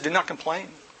 He says, do not complain.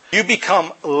 You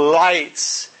become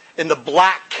lights in the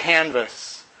black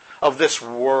canvas of this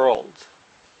world.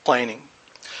 Complaining.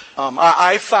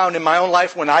 I found in my own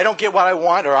life when I don't get what I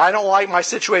want or I don't like my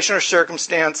situation or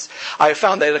circumstance, I have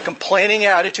found that a complaining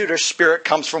attitude or spirit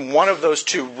comes from one of those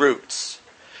two roots.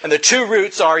 And the two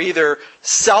roots are either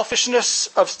sin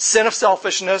of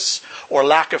selfishness or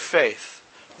lack of faith.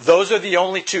 Those are the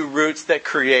only two roots that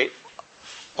create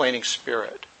complaining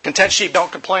spirit. Content sheep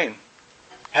don't complain.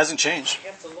 Hasn't changed. You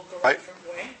have to look a right? different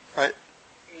way. Right.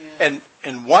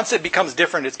 And once it becomes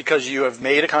different, it's because you have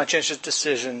made a conscientious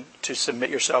decision to submit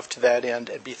yourself to that end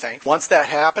and be thankful. Once that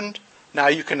happened, now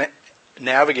you can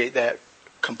navigate that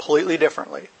completely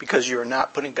differently because you're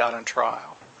not putting God on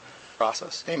trial.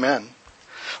 Process. Amen.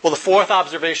 Well, the fourth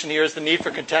observation here is the need for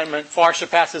contentment far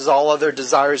surpasses all other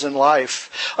desires in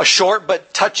life. A short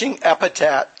but touching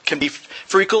epitaph can be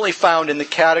frequently found in the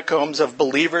catacombs of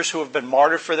believers who have been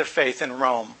martyred for their faith in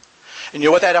Rome. And you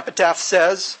know what that epitaph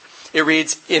says? It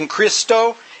reads, in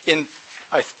Christo,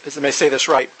 I may say this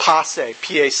right, pace,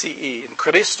 P-A-C-E. In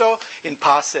Christo, in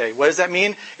pace. What does that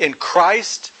mean? In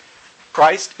Christ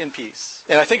in peace.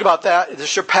 And I think about that.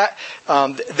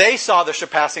 They saw the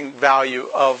surpassing value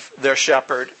of their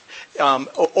shepherd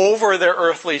over their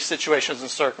earthly situations and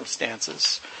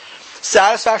circumstances.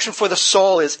 Satisfaction for the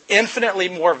soul is infinitely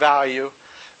more valuable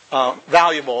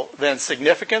than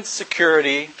significance,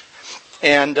 security,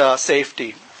 and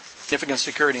safety. Significant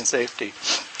security and safety.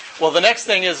 Well, the next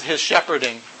thing is his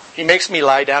shepherding. He makes me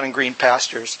lie down in green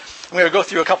pastures. I'm going to go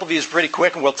through a couple of these pretty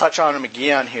quick, and we'll touch on them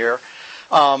again here.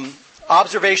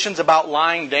 Observations about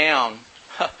lying down.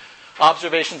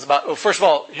 First of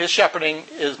all, his shepherding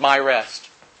is my rest.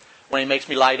 When he makes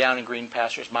me lie down in green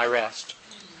pastures, my rest.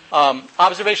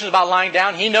 Observations about lying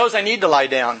down. He knows I need to lie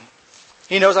down.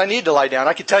 He knows I need to lie down.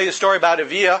 I could tell you a story about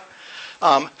Evia,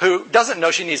 who doesn't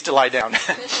know she needs to lie down.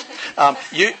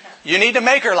 You need to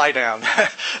make her lie down.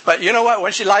 But you know what?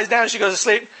 When she lies down and she goes to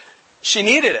sleep, she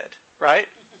needed it, right?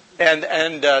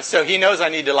 And so he knows I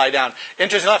need to lie down.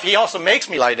 Interesting enough, he also makes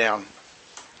me lie down.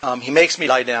 He makes me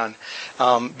lie down.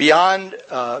 Beyond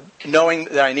knowing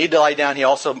that I need to lie down, he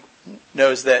also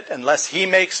knows that unless he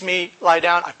makes me lie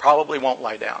down, I probably won't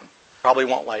lie down.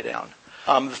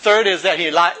 The third is that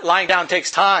lying down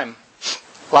takes time.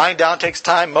 Lying down takes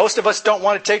time. Most of us don't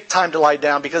want to take time to lie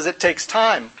down because it takes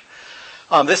time.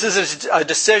 This is a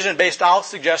decision based, I'll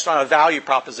suggest, on a value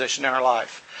proposition in our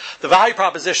life. The value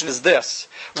proposition is this.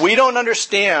 We don't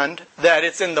understand that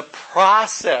it's in the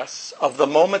process of the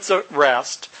moments of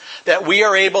rest that we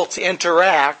are able to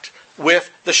interact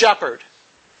with the shepherd.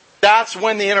 That's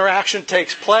when the interaction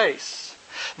takes place.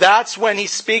 That's when he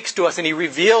speaks to us and he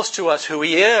reveals to us who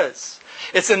he is.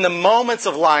 It's in the moments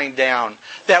of lying down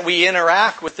that we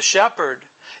interact with the shepherd.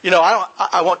 You know,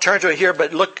 I won't turn to it here,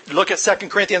 but look at 2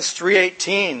 Corinthians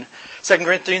 3:18. 2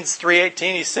 Corinthians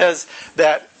 3:18, he says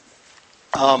that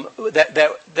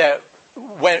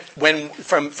when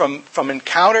from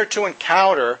encounter to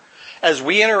encounter, as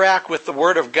we interact with the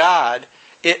Word of God,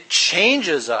 it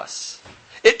changes us.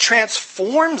 It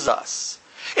transforms us.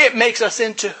 It makes us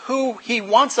into who He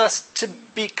wants us to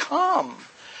become.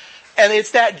 And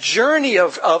it's that journey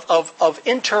of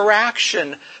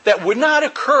interaction that would not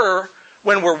occur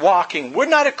when we're walking, would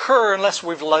not occur unless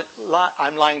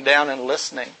I'm lying down and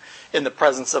listening in the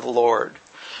presence of the Lord.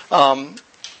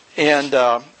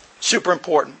 Super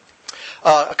important.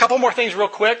 A couple more things real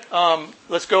quick.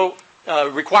 Let's go.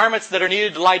 Requirements that are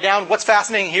needed to lie down. What's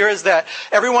fascinating here is that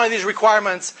every one of these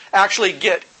requirements actually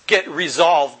get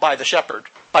resolved by the shepherd,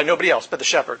 by nobody else but the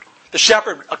shepherd. The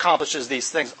shepherd accomplishes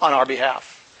these things on our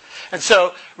behalf. And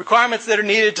so, requirements that are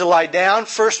needed to lie down,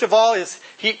 first of all, is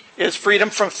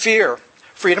freedom from fear.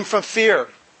 Freedom from fear.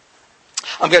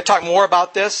 I'm going to talk more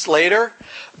about this later,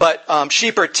 but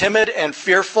sheep are timid and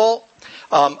fearful.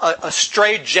 A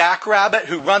stray jackrabbit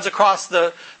who runs across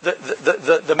the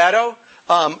meadow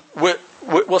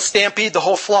will stampede the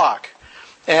whole flock.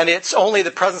 And it's only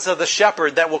the presence of the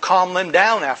shepherd that will calm them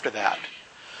down after that.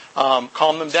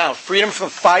 Calm them down. Freedom from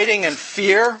fighting and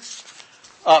fear.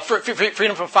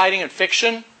 Freedom from fighting and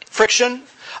friction.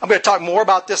 I'm going to talk more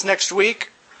about this next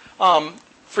week.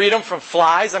 Freedom from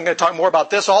flies. I'm going to talk more about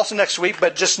this also next week.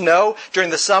 But just know,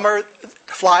 during the summer,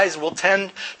 flies will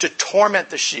tend to torment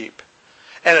the sheep.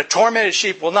 And a tormented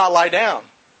sheep will not lie down.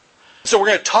 So we're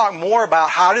going to talk more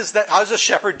about how does a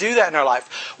shepherd do that in our life?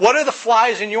 What are the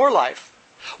flies in your life?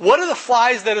 What are the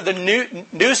flies that are the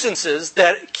nuisances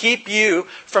that keep you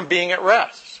from being at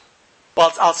rest?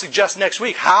 Well, I'll suggest next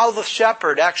week how the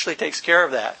shepherd actually takes care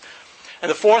of that. And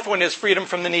the fourth one is freedom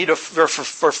from the need for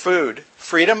food.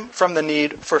 Freedom from the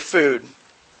need for food.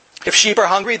 If sheep are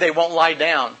hungry, they won't lie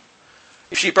down.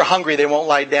 If sheep are hungry, they won't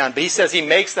lie down. But he says he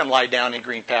makes them lie down in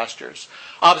green pastures.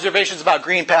 Observations about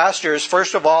green pastures,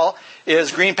 first of all,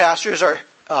 is green pastures are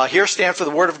here stand for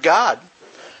the Word of God.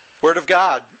 Word of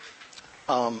God.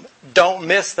 Don't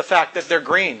miss the fact that they're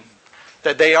green.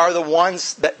 That they are the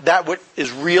ones that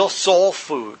is real soul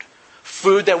food.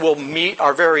 Food that will meet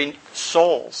our very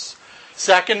souls.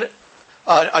 Second,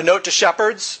 a note to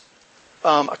shepherds.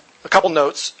 A couple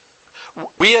notes.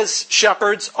 We as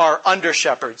shepherds are under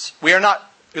shepherds. We are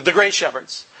not the great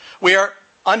shepherds. We are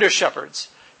under shepherds.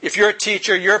 If you're a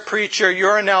teacher, you're a preacher,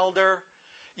 you're an elder,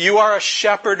 you are a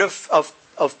shepherd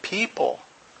of people.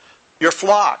 Your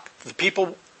flock, the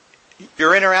people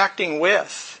you're interacting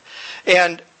with.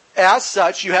 And as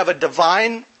such, you have a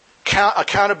divine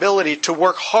accountability to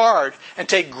work hard and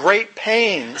take great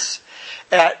pains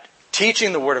at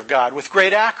teaching the Word of God with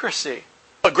great accuracy,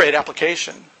 but great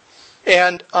application.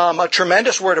 And a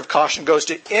tremendous word of caution goes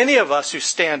to any of us who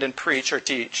stand and preach or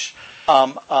teach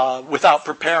without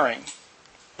preparing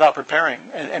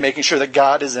and making sure that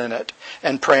God is in it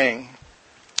and praying.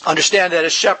 Understand that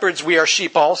as shepherds, we are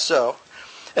sheep also.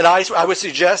 And I would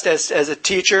suggest as a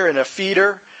teacher and a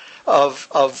feeder of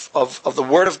the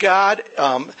Word of God,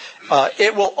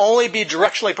 it will only be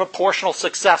directionally proportional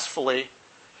successfully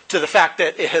to the fact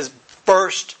that it has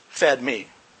first fed me.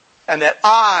 And that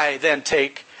I then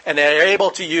take and are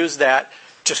able to use that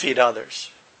to feed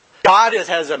others. God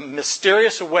has a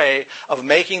mysterious way of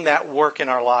making that work in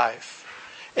our life.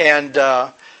 And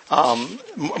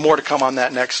more to come on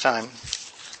that next time.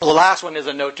 The last one is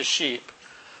a note to sheep.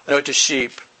 A note to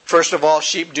sheep. First of all,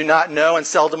 sheep do not know and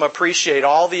seldom appreciate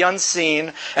all the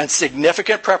unseen and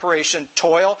significant preparation,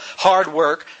 toil, hard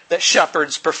work that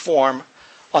shepherds perform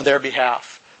on their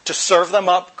behalf to serve them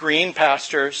up green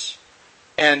pastures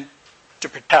and to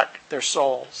protect their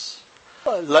souls.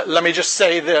 Let me just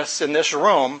say this in this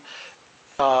room,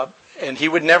 and he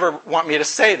would never want me to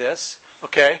say this,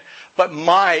 okay? But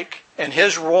Mike and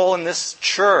his role in this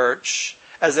church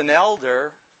as an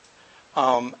elder,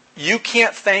 you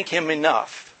can't thank him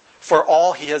enough for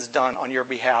all he has done on your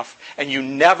behalf, and you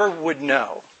never would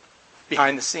know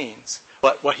behind the scenes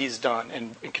what he's done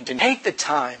and continue. Take the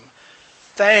time.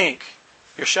 Thank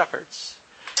your shepherds.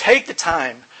 Take the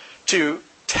time to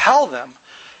tell them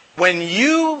when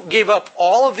you gave up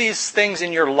all of these things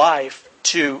in your life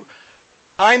to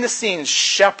behind the scenes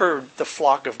shepherd the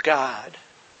flock of God.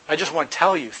 I just want to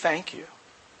tell you, thank you.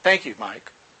 Thank you,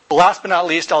 Mike. Last but not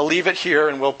least, I'll leave it here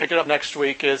and we'll pick it up next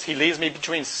week, is he leads me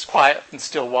between quiet and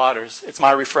still waters. It's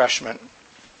my refreshment.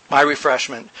 My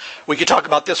refreshment. We could talk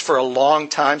about this for a long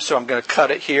time, so I'm going to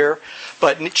cut it here.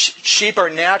 But sheep are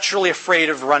naturally afraid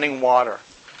of running water.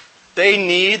 They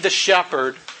need the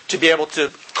shepherd to be able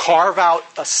to carve out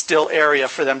a still area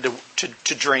for them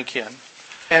to drink in.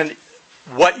 And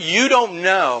what you don't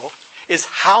know is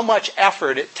how much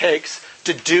effort it takes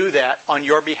to do that on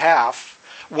your behalf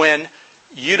when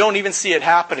you don't even see it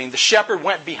happening. The shepherd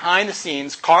went behind the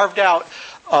scenes, carved out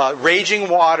raging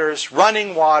waters,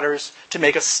 running waters, to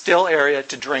make a still area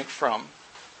to drink from.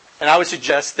 And I would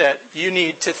suggest that you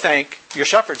need to thank your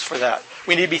shepherds for that.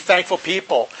 We need to be thankful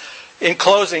people. In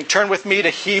closing, turn with me to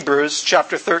Hebrews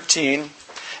chapter 13,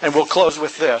 and we'll close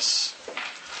with this.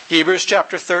 Hebrews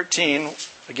chapter 13,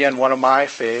 again, one of my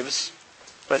faves,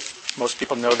 but most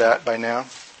people know that by now.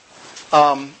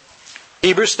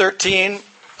 Hebrews 13,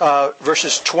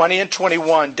 verses 20 and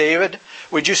 21. David,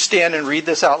 would you stand and read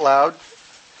this out loud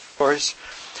for us?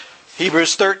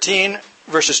 Hebrews 13,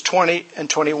 verses 20 and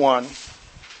 21.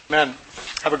 Amen.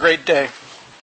 Have a great day.